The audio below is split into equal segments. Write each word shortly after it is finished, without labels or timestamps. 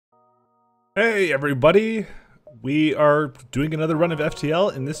Hey everybody! We are doing another run of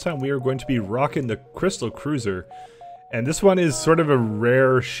FTL, and this time we are going to be rocking the Crystal Cruiser. And this one is sort of a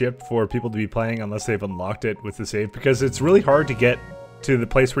rare ship for people to be playing unless they've unlocked it with the save, because it's really hard to get to the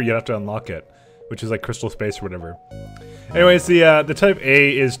place where you have to unlock it, which is like Crystal Space or whatever. Anyways, the Type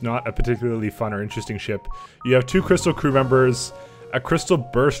A is not a particularly fun or interesting ship. You have two Crystal crew members, a Crystal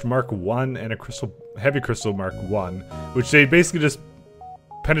Burst Mark 1 and a Crystal Heavy Crystal Mark 1, which they basically just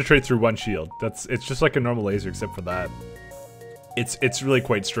penetrate through one shield. It's just like a normal laser except for that. It's really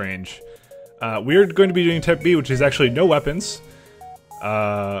quite strange. We're going to be doing Type B, which is actually no weapons.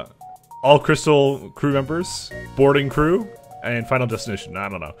 All Crystal crew members, boarding crew, and final destination. I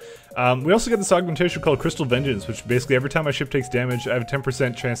don't know. We also get this augmentation called Crystal Vengeance, which basically every time my ship takes damage, I have a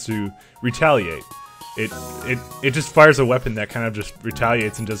 10% chance to retaliate. It just fires a weapon that kind of just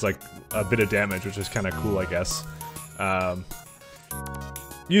retaliates and does like a bit of damage, which is kind of cool, I guess.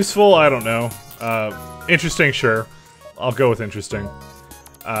 Useful, I don't know. Interesting, sure. I'll go with interesting.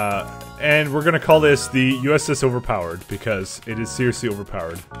 And we're gonna call this the USS Overpowered, because it is seriously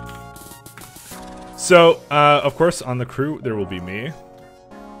overpowered. So, of course, on the crew, there will be me.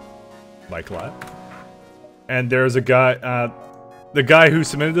 Like that. And there's a guy, the guy who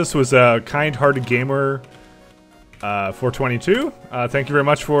submitted this was a kind-hearted gamer, 422. Thank you very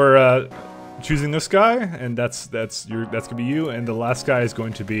much for, choosing this guy, and that's gonna be you, and the last guy is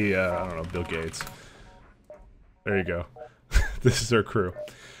going to be I don't know, Bill Gates. There you go. This is our crew.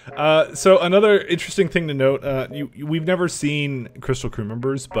 So another interesting thing to note, we've never seen Crystal crew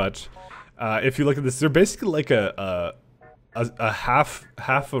members, but if you look at this, they're basically like a half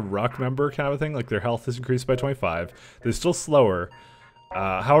a rock member kind of a thing. Like their health is increased by 25. They're still slower.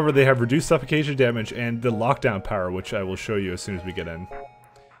 However, they have reduced suffocation damage and the lockdown power, which I will show you as soon as we get in.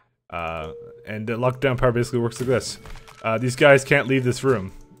 And the lockdown power basically works like this. These guys can't leave this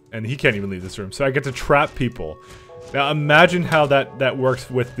room, and he can't even leave this room, so I get to trap people. Now imagine how that works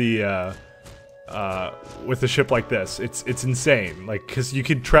with the ship like this. It's insane, like, because you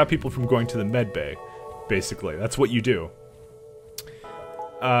can trap people from going to the med bay, basically. That's what you do.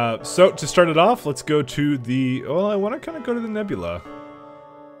 So to start it off, let's go to the, well, I want to kind of go to the nebula.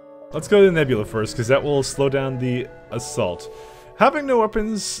 Let's go to the nebula first, because that will slow down the assault. Having no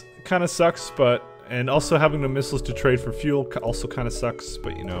weapons kind of sucks, and also having no missiles to trade for fuel also kind of sucks,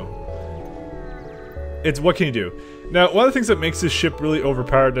 but you know, it's what can you do? Now, one of the things that makes this ship really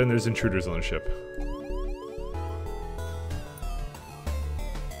overpowered, and there's intruders on the ship.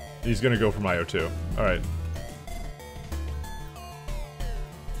 He's gonna go for my O2. Alright.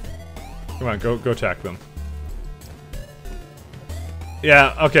 Come on, go attack them.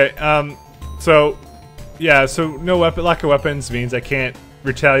 Yeah, okay, so no weapon, lack of weapons means I can't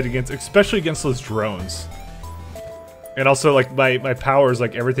retaliate against, especially against those drones. And also, like, my powers,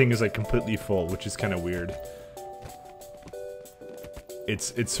 like, everything is, like, completely full, which is kind of weird.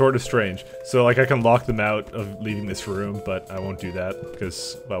 It's sort of strange. So, like, I can lock them out of leaving this room, but I won't do that,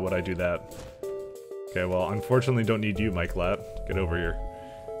 because why would I do that? Okay, well, unfortunately don't need you, Mike Lat. Get over here.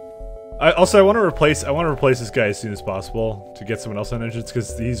 I want to replace this guy as soon as possible to get someone else on engines,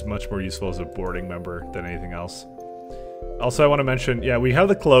 because he's much more useful as a boarding member than anything else. Also, I want to mention, yeah, we have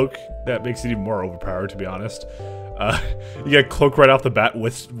the cloak that makes it even more overpowered, to be honest. You get cloak right off the bat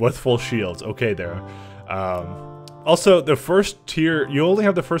with full shields. Okay, there. Also, the first tier, you only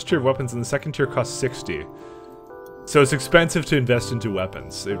have the first tier of weapons, and the second tier costs 60. So it's expensive to invest into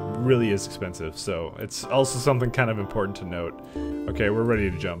weapons. It really is expensive. So it's also something kind of important to note. Okay, we're ready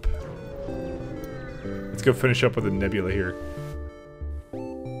to jump. Let's go finish up with the nebula here.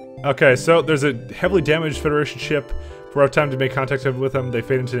 Okay, so there's a heavily damaged Federation ship. For our time to make contact with them, they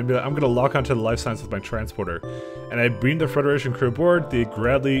fade into the nebula. I'm going to lock onto the life signs with my transporter. And I beam the Federation crew aboard. They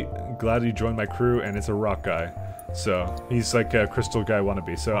gladly join my crew, and it's a rock guy. So, he's like a crystal guy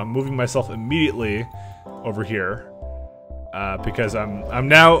wannabe. So I'm moving myself immediately over here. Because I'm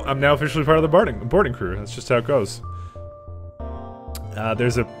now officially part of the boarding crew. That's just how it goes.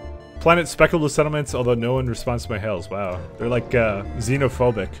 There's a planet speckled with settlements, although no one responds to my hails. Wow. They're like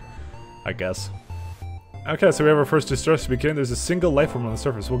xenophobic, I guess. Okay, so we have our first distress to begin. There's a single life form on the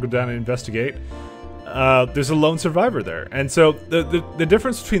surface. We'll go down and investigate. There's a lone survivor there. And so the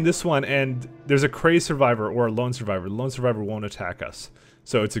difference between this one and there's a crazed survivor or a lone survivor. The lone survivor won't attack us.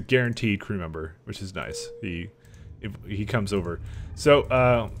 So it's a guaranteed crew member, which is nice. If he comes over.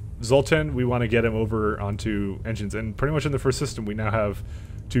 So Zoltan, we want to get him over onto engines. And pretty much in the first system, we now have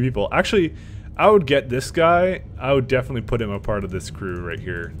 2 people. Actually, I would get this guy. I would definitely put him a part of this crew right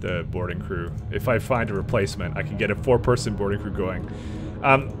here, the boarding crew. If I find a replacement, I can get a 4-person boarding crew going.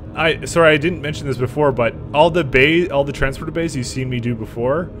 Sorry, I didn't mention this before, but all the transporter bays you've seen me do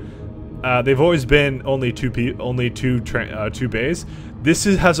before, they've always been only two bays. This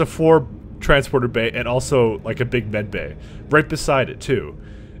has a 4 transporter bay and also like a big med bay right beside it too.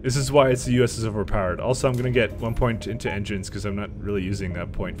 This is why it's the US is overpowered. Also, I'm gonna get 1 point into engines because I'm not really using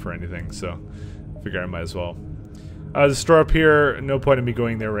that point for anything, so I figure I might as well. The store up here, no point in me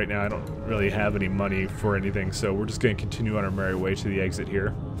going there right now. I don't really have any money for anything, so we're just gonna continue on our merry way to the exit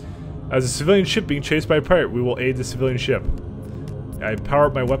here. As a civilian ship being chased by a pirate, we will aid the civilian ship. I power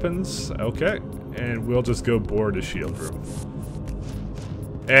up my weapons, okay, and we'll just go board a shield room.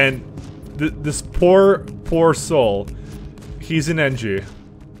 And this poor soul, he's an NG.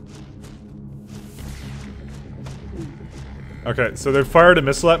 Okay, so they fired a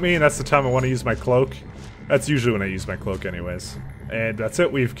missile at me, and that's the time I want to use my cloak. That's usually when I use my cloak anyways. And that's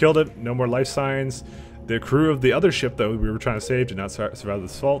it, we've killed it, no more life signs. The crew of the other ship that we were trying to save did not survive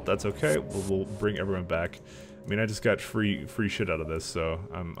this fault. That's okay, we'll bring everyone back. I mean, I just got free shit out of this, so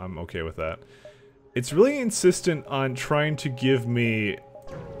I'm okay with that. It's really insistent on trying to give me,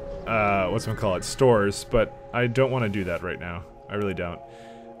 stores, but I don't want to do that right now. I really don't.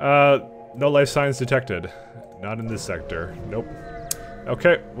 No life signs detected. Not in this sector. Nope.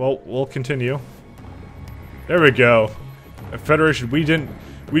 Okay, well, we'll continue. There we go. Federation, we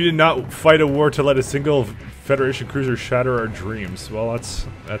did not fight a war to let a single Federation cruiser shatter our dreams. Well, that's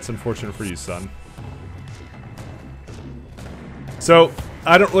unfortunate for you, son. So,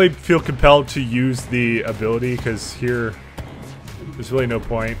 I don't really feel compelled to use the ability, because here, there's really no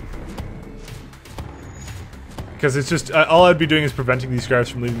point. Because it's just, all I'd be doing is preventing these guys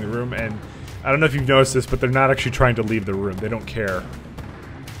from leaving the room, and I don't know if you've noticed this, but they're not actually trying to leave the room. They don't care.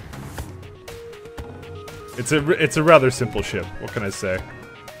 It's a rather simple ship, what can I say?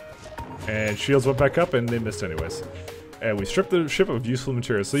 And shields went back up, and they missed anyways. And we stripped the ship of useful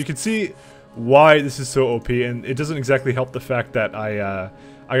materials. So you can see why this is so OP, and it doesn't exactly help the fact that I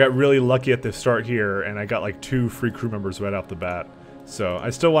got really lucky at the start here, and I got like 2 free crew members right off the bat. So I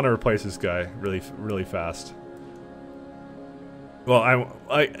still want to replace this guy really fast. Well,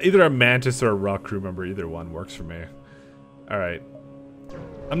 either a Mantis or a Raw crew member, either one works for me. Alright.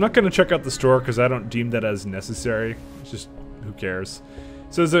 I'm not going to check out the store because I don't deem that as necessary. It's just, who cares?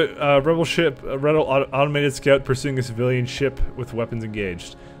 So there's a rebel ship, a rebel automated scout pursuing a civilian ship with weapons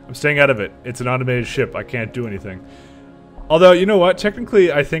engaged. I'm staying out of it. It's an automated ship. I can't do anything. Although, you know what?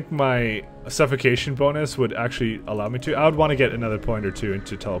 Technically, I think my suffocation bonus would actually allow me to. I would want to get another point or 2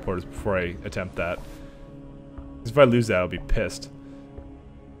 into teleporters before I attempt that. If I lose that, I'll be pissed.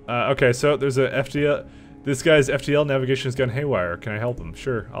 Okay, so there's a FTL. This guy's FTL navigation has gone haywire. Can I help him?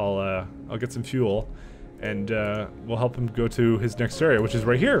 Sure. I'll get some fuel, and we'll help him go to his next area, which is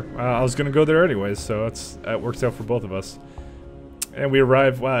right here. I was gonna go there anyways, so that works out for both of us. And we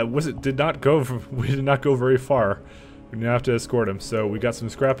arrive. We did not go very far. We now have to escort him. So we got some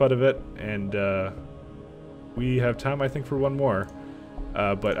scrap out of it, and we have time, I think, for one more.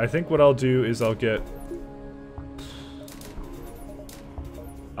 But I think what I'll do is I'll get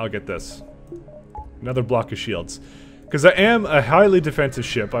this. Another block of shields. Because I am a highly defensive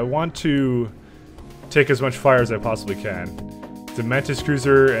ship. I want to take as much fire as I possibly can. It's a Mantis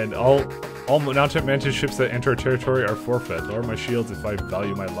cruiser, and all non-Mantis ships that enter our territory are forfeit. Lower my shields if I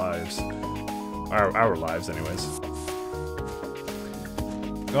value my lives. Our lives, anyways.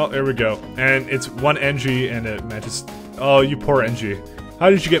 Oh, there we go. And it's 1 NG and a Mantis. Oh, you poor NG.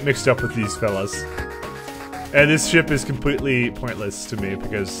 How did you get mixed up with these fellas? And this ship is completely pointless to me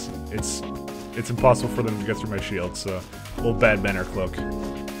because it's impossible for them to get through my shield, so we'll bad banner cloak.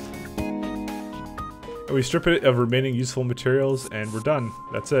 And we strip it of remaining useful materials, and we're done.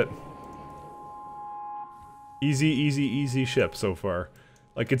 That's it. Easy ship so far.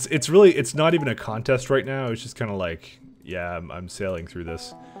 Like it's not even a contest right now. It's just kind of like, yeah, I'm sailing through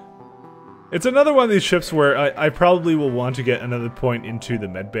this. It's another one of these ships where I probably will want to get another point into the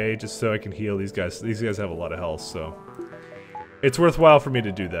med bay just so I can heal these guys. These guys have a lot of health, so it's worthwhile for me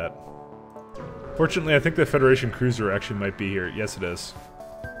to do that. Fortunately, I think the Federation cruiser actually might be here. Yes, it is.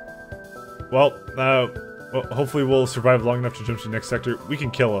 Well, hopefully we'll survive long enough to jump to the next sector. We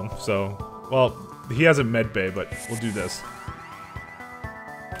can kill him, so... Well, he has a med bay, but we'll do this.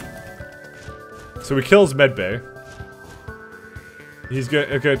 So we kill his med bay. He's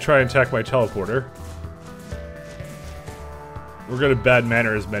gonna try and attack my teleporter. We're gonna bad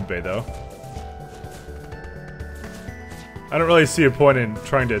manner his med bay, though. I don't really see a point in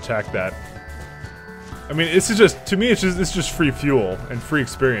trying to attack that. I mean, this is just, to me, it's just free fuel and free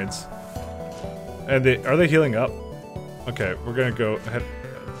experience. And are they healing up? Okay, we're gonna go ahead.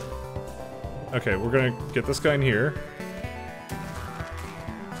 Okay, we're gonna get this guy in here.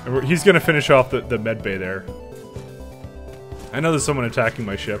 And he's gonna finish off the med bay there. I know there's someone attacking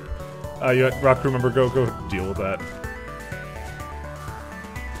my ship. You rock crew member, go deal with that.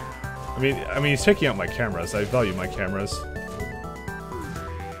 I mean, he's taking out my cameras. I value my cameras.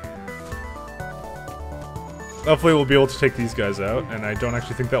 Hopefully we'll be able to take these guys out, and I don't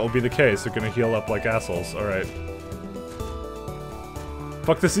actually think that will be the case. They're gonna heal up like assholes. Alright.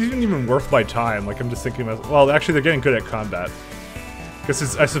 Fuck, this isn't even worth my time. Like, I'm just thinking about... Well, actually, they're getting good at combat.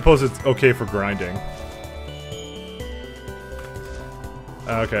 Because I suppose it's okay for grinding.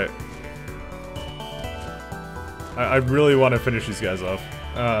 Okay. I really want to finish these guys off.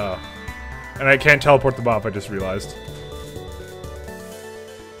 And I can't teleport them off, I just realized.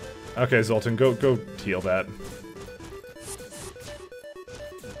 Okay, Zoltan, go heal that.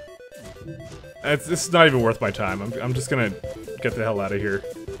 This is not even worth my time. I'm just gonna get the hell out of here.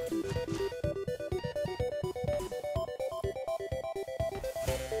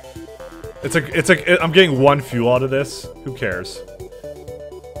 It's like I'm getting 1 fuel out of this. Who cares?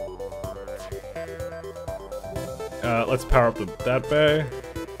 Let's power up that bay.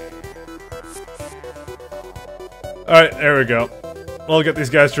 Alright, there we go. We'll get these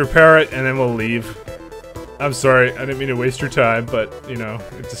guys to repair it, and then we'll leave. I'm sorry, I didn't mean to waste your time, but, you know,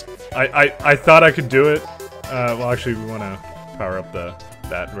 it just... I thought I could do it. Well, actually, we want to power up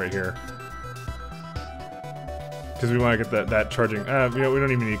that right here. Because we want to get that charging... you know, we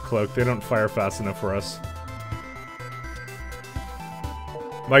don't even need cloak. They don't fire fast enough for us.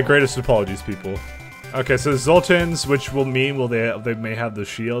 My greatest apologies, people. Okay, so Zoltans, which will mean they may have the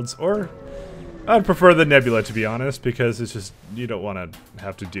shields, or... I'd prefer the Nebula, to be honest, because it's just... You don't want to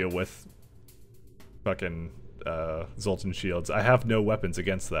have to deal with... fucking... Zoltan shields. I have no weapons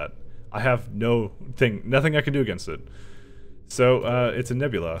against that. I have nothing I can do against it. So, it's a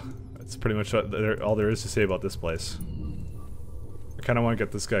Nebula. That's pretty much all there is to say about this place. I kind of want to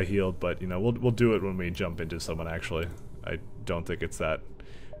get this guy healed, but, you know, we'll do it when we jump into someone, actually. I don't think it's that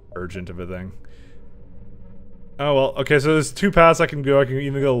urgent of a thing. Oh, well, okay, so there's 2 paths I can go. I can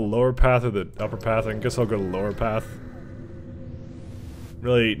either go lower path or the upper path. I guess I'll go to lower path.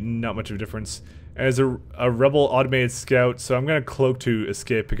 Really, not much of a difference. As a rebel automated scout, so I'm gonna cloak to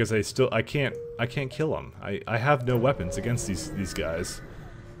escape because I can't kill them. I have no weapons against these guys.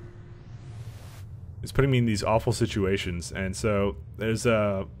 It's putting me in these awful situations, and so there's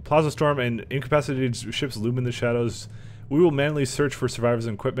a Plaza Storm and incapacitated ships loom in the shadows. We will manually search for survivors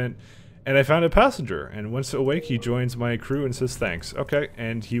and equipment, and I found a passenger, and once awake he joins my crew and says thanks. Okay,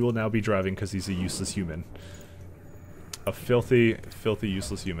 and he will now be driving because he's a useless human. A filthy, filthy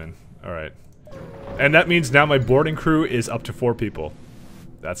useless human. Alright. And that means now my boarding crew is up to 4 people.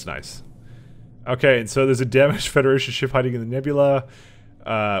 That's nice. Okay, and so there's a damaged Federation ship hiding in the nebula.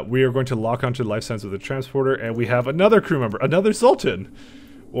 We are going to lock onto the life signs of the transporter, and we have another crew member, another Zoltan.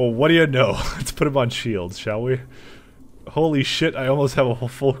 Well, what do you know? Let's put him on shields, shall we? Holy shit, I almost have a whole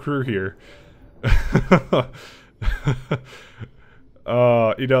full crew here.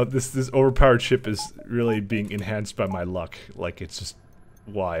 You know, this overpowered ship is really being enhanced by my luck. Like, it's just...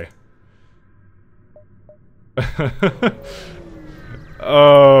 why?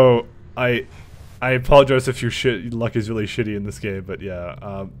 Oh, I apologize if your luck is really shitty in this game, but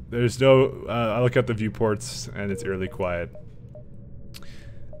yeah, there's no, I look at the viewports and it's eerily quiet.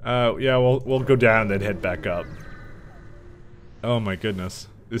 Yeah, we'll go down and then head back up. Oh my goodness,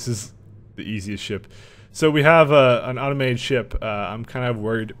 this is the easiest ship. So we have an automated ship. I'm kind of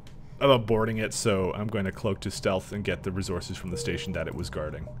worried about boarding it, so I'm going to cloak to stealth and get the resources from the station that it was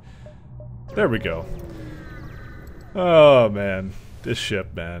guarding. There we go. Oh man, this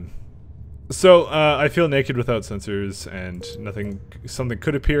ship, man. So, I feel naked without sensors, and something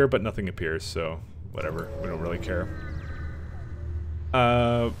could appear, but nothing appears, so whatever, we don't really care.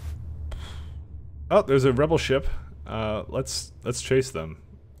 Oh, there's a rebel ship. Let's chase them.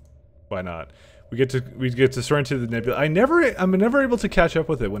 Why not? We get to soar into the nebula. I'm never able to catch up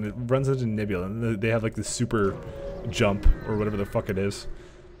with it when it runs into nebula, and they have like this super jump, or whatever the fuck it is.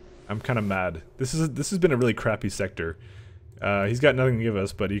 I'm kind of mad. This has been a really crappy sector. He's got nothing to give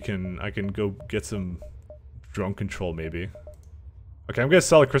us, but I can go get some drone control maybe. Okay, I'm gonna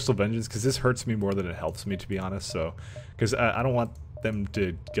sell a Crystal Vengeance because this hurts me more than it helps me, to be honest. So, because I don't want them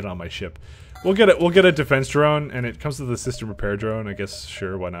to get on my ship. We'll get a defense drone, and it comes with a system repair drone. I guess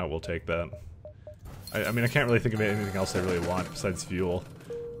sure, why not? We'll take that. I mean, I can't really think of anything else I really want besides fuel.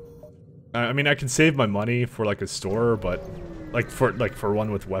 I mean, I can save my money for like a store, but for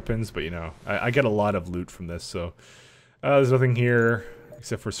one with weapons. But you know, I get a lot of loot from this, so. There's nothing here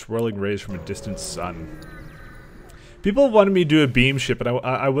except for swirling rays from a distant sun. People wanted me to do a beam ship, and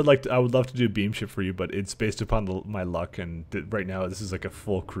I would love to do a beam ship for you, but it's based upon my luck, and right now this is like a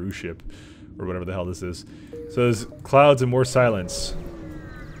full cruise ship, or whatever the hell this is. So there's clouds and more silence.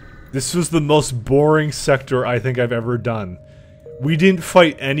 This was the most boring sector I think I've ever done. We didn't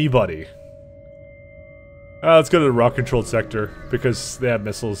fight anybody. Let's go to the rock-controlled sector, because they have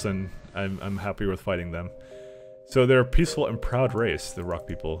missiles and I'm happy with fighting them. So they're a peaceful and proud race, the rock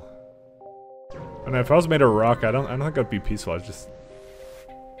people. And if I was made of rock, I don't think I'd be peaceful. I'd just...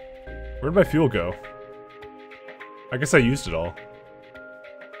 Where'd my fuel go? I guess I used it all.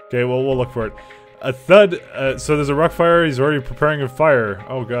 Okay, well, we'll look for it. A thud, so there's a rock fire, he's already preparing a fire.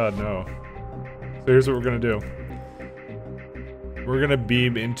 Oh god, no. So here's what we're gonna do. We're gonna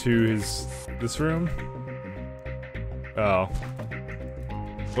beam into this room. Oh.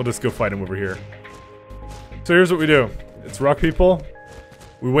 We'll just go fight him over here. So here's what we do. It's rock people.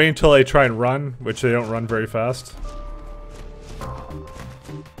 We wait until they try and run, which they don't run very fast.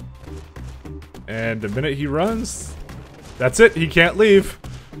 And the minute he runs, that's it, he can't leave.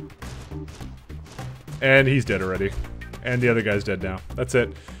 And he's dead already. And the other guy's dead now. That's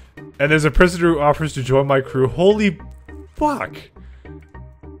it. And there's a prisoner who offers to join my crew. Holy fuck.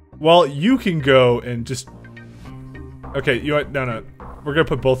 Well, you can go and just... Okay, you know what? No. We're gonna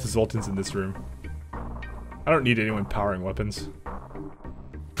put both the Zoltans in this room. I don't need anyone powering weapons.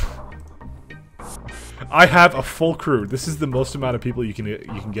 I have a full crew. This is the most amount of people you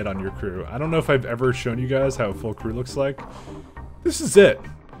can get on your crew. I don't know if I've ever shown you guys how a full crew looks like. This is it.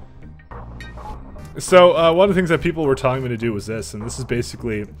 So, one of the things that people were telling me to do was this, and this is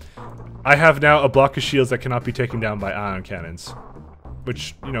basically... I have now a block of shields that cannot be taken down by ion cannons.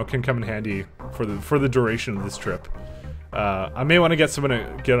 Which, you know, can come in handy for the duration of this trip. I may want to get someone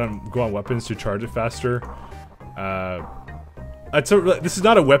to go on weapons to charge it faster. This is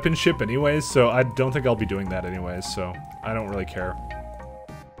not a weapon ship anyways, so I don't think I'll be doing that anyways, so I don't really care.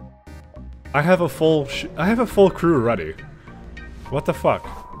 I have a full crew already. What the fuck?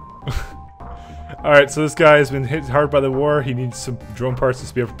 Alright, so this guy has been hit hard by the war. He needs some drone parts to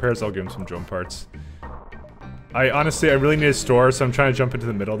speed up repairs. I'll give him some drone parts. I really need a store, so I'm trying to jump into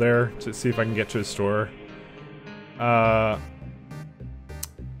the middle there to see if I can get to a store.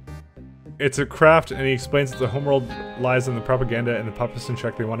 It's a craft, and he explains that the homeworld lies in the propaganda and the populist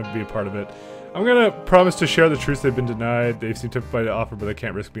check. They want to be a part of it. I'm gonna promise to share the truth they've been denied. They seem tempted by the offer, but they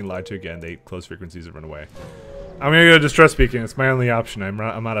can't risk being lied to again. They close frequencies and run away. I'm gonna go distress speaking. It's my only option. I'm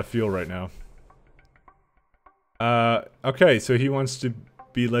out of fuel right now. Okay, so he wants to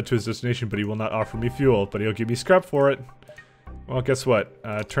be led to his destination, but he will not offer me fuel, but he'll give me scrap for it. Well, guess what?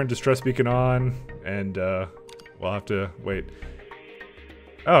 Turn distress beacon on, and we'll have to wait.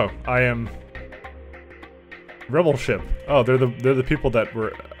 Oh, I am rebel ship. Oh, they're the people that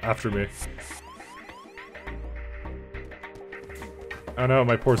were after me. Oh no,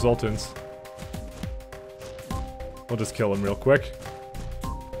 my poor Zoltans. We'll just kill him real quick.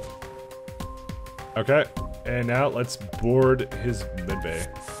 Okay, and now let's board his medbay.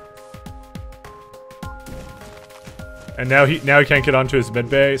 And now he can't get onto his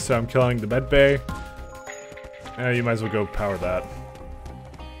medbay, so I'm killing the medbay. You might as well go power that.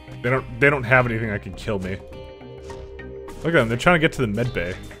 They don't have anything that can kill me. Look at them, they're trying to get to the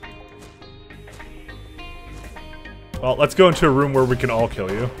medbay. Well, let's go into a room where we can all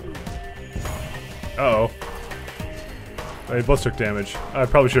kill you. Uh-oh. They both took damage. I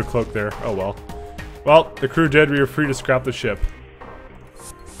probably should have cloaked there. Oh well. Well, the crew dead, we are free to scrap the ship.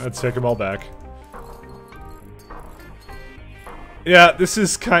 Let's take them all back. Yeah, this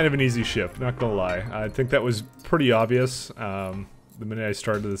is kind of an easy ship, not gonna lie. I think that was pretty obvious. The minute I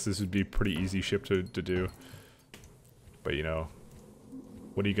started this would be a pretty easy ship to do. But you know,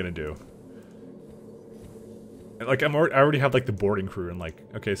 what are you gonna do? Like, I already have like the boarding crew and like,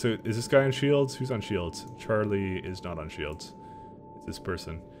 okay, so is this guy on shields? Who's on shields? Charlie is not on shields. It's this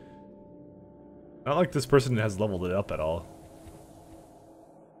person. Not like this person has leveled it up at all.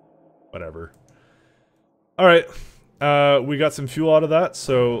 Whatever. Alright. We got some fuel out of that,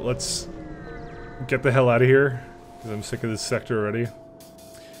 so let's get the hell out of here. Because I'm sick of this sector already.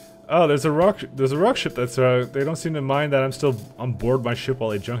 Oh, there's a rock ship that's, they don't seem to mind that I'm still on board my ship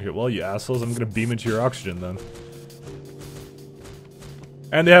while they junk it. Well, you assholes, I'm gonna beam into your oxygen then.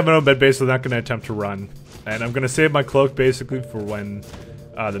 And they have an own bed base, so they're not gonna attempt to run. And I'm gonna save my cloak basically for when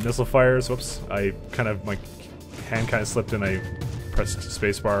the missile fires. Whoops, my hand kind of slipped and I pressed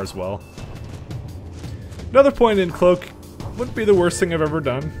spacebar as well. Another point in cloak wouldn't be the worst thing I've ever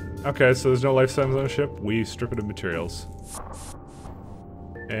done. Okay, so there's no life signs on the ship. We strip it of materials.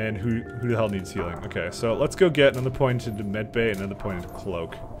 And who the hell needs healing? Okay, so let's go get another point into medbay and another point into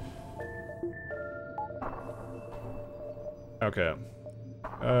cloak. Okay.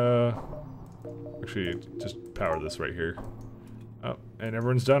 Actually, just power this right here. Oh, and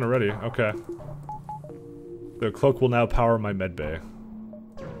everyone's done already. Okay. The cloak will now power my medbay.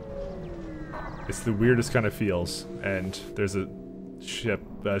 It's the weirdest kind of feels. And there's a ship,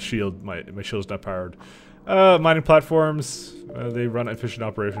 shield. My shield's not powered. Mining platforms. They run efficient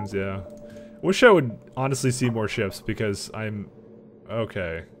operations, yeah. Wish I would honestly see more ships because I'm...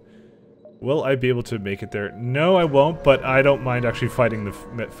 Okay. Will I be able to make it there? No, I won't, but I don't mind actually fighting the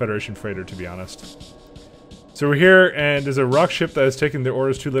Federation freighter, to be honest. So we're here, and there's a rock ship that is taking their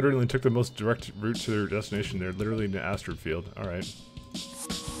orders too literally and took the most direct route to their destination. They're literally in an asteroid field. Alright.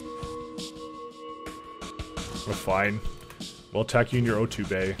 Well, fine. We'll attack you in your O2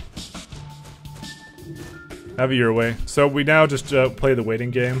 bay. Have it your way. So we now just play the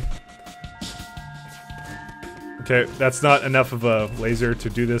waiting game. Okay, that's not enough of a laser to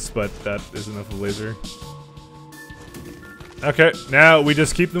do this, but that is enough of a laser. Okay, now we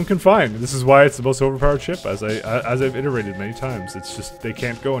just keep them confined. This is why it's the most overpowered ship, as I've iterated many times. It's just they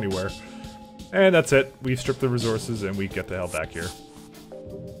can't go anywhere. And that's it. We've stripped the resources and we get the hell back here.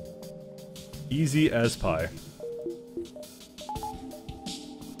 Easy as pie.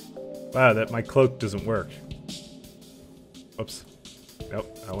 Wow, that my cloak doesn't work. Oops.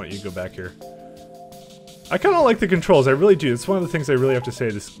 Nope, I want you to go back here. I kind of like the controls, I really do. It's one of the things I really have to say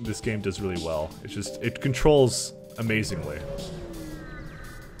this game does really well. It's just, it controls amazingly.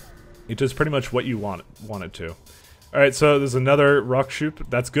 It does pretty much what you want it to. Alright, so there's another rock ship.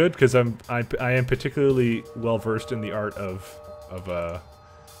 That's good, because I am particularly well versed in the art of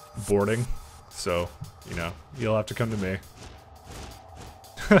boarding. So, you know, you'll have to come to me.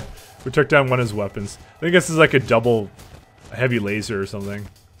 We took down one of his weapons. I think this is like a double heavy laser or something.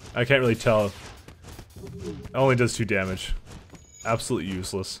 I can't really tell. It only does 2 damage. Absolutely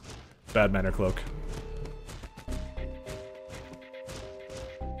useless. Bad mana cloak.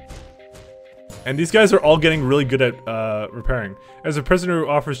 And these guys are all getting really good at repairing. As a prisoner who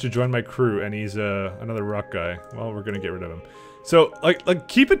offers to join my crew, and he's another rock guy. Well, we're gonna get rid of him. So, like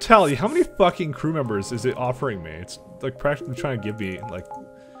keep a tally. How many fucking crew members is it offering me? It's like practically trying to give me like.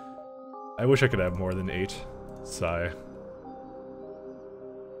 I wish I could have more than 8. Sigh.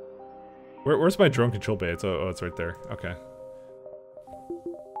 Where's my drone control bay? Oh, it's right there. Okay.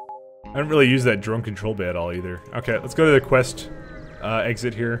 I don't really use that drone control bay at all either. Okay, let's go to the quest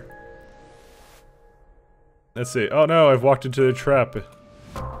exit here. Let's see. Oh no, I've walked into the trap.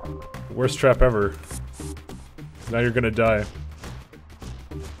 Worst trap ever. Now you're gonna die.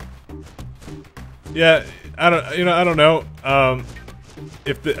 Yeah, I don't know.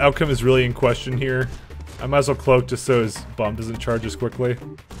 If the outcome is really in question here, I might as well cloak just so his bomb doesn't charge as quickly.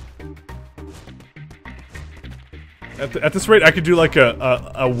 At this rate, I could do like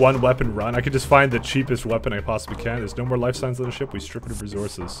a one weapon run. I could just find the cheapest weapon I possibly can. There's no more life signs on the ship. We strip it of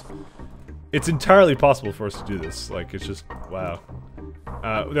resources. It's entirely possible for us to do this. Like, it's just, wow.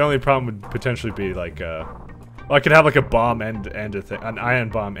 The only problem would potentially be like, well, I could have like a bomb and a thing, an ion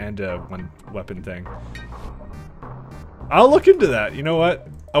bomb and a one weapon thing. I'll look into that. You know what?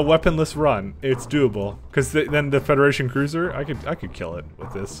 A weaponless run. It's doable. Because then the Federation cruiser, I could kill it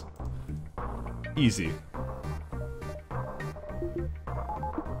with this. Easy.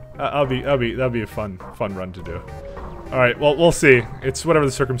 That'll be a fun run to do. All right, well we'll see. It's whatever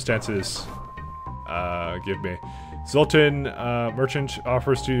the circumstances give me. Zoltan merchant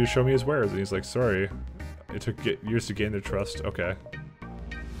offers to show me his wares, and he's like, sorry, it took years to gain their trust. Okay,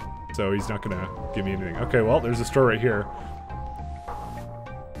 so he's not gonna give me anything. Okay, well there's a store right here.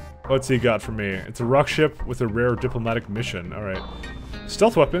 What's he got for me? It's a rock ship with a rare diplomatic mission. All right,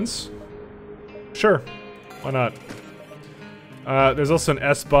 stealth weapons. Sure, why not? There's also an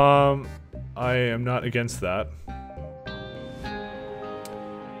S-bomb. I am not against that.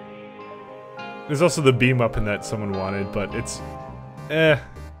 There's also the beam weapon that someone wanted, but it's...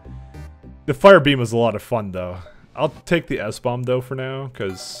 The fire beam was a lot of fun, though. I'll take the S-bomb, though, for now,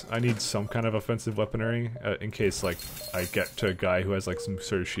 because I need some kind of offensive weaponry, in case, like, I get to a guy who has, like, some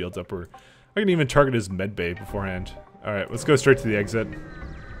sort of shields up, or I can even target his medbay beforehand. Alright, let's go straight to the exit.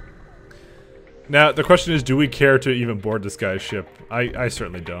 Now, the question is, do we care to even board this guy's ship? I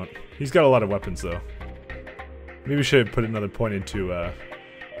certainly don't. He's got a lot of weapons, though. Maybe we should put another point into,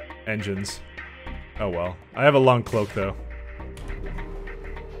 engines. Oh well. I have a long cloak, though.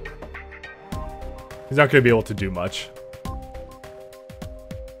 He's not gonna be able to do much.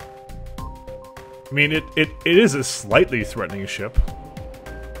 I mean, it is a slightly threatening ship.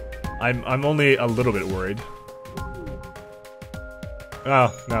 I'm only a little bit worried.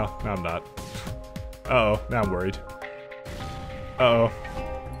 Oh, no, I'm not. Uh-oh, now I'm worried. Uh-oh.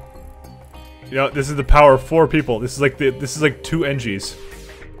 You know, this is the power of 4 people. This is like 2 NGs.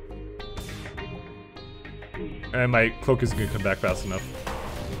 And my cloak isn't gonna come back fast enough.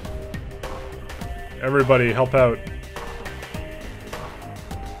 Everybody, help out.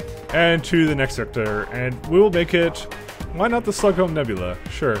 and to the next sector, and we will make it. Why not the Slughome Nebula?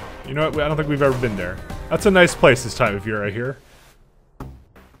 Sure. You know what? I don't think we've ever been there. That's a nice place this time of year, I hear.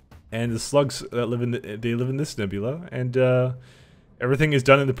 And the slugs that live in they live in this nebula, and everything is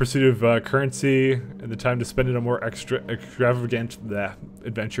done in the pursuit of currency and the time to spend it on more extravagant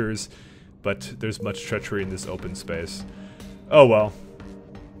adventures. But there's much treachery in this open space. Oh well.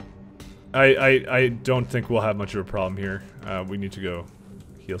 I don't think we'll have much of a problem here. We need to go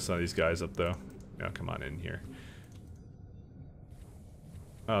heal some of these guys up though. Now come on in here.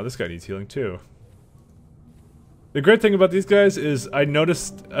 Oh, this guy needs healing too. The great thing about these guys is I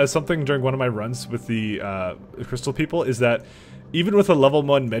noticed something during one of my runs with the crystal people is that even with a level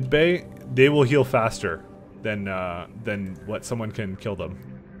 1 medbay, they will heal faster than what someone can kill them,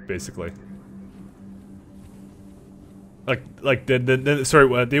 basically.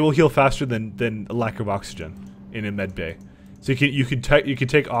 They will heal faster than a lack of oxygen in a medbay. So you can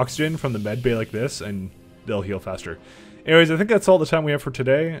take oxygen from the medbay like this, and they'll heal faster. Anyways, I think that's all the time we have for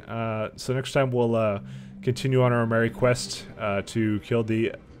today. So next time we'll continue on our merry quest to kill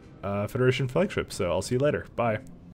the Federation flagship. So I'll see you later. Bye.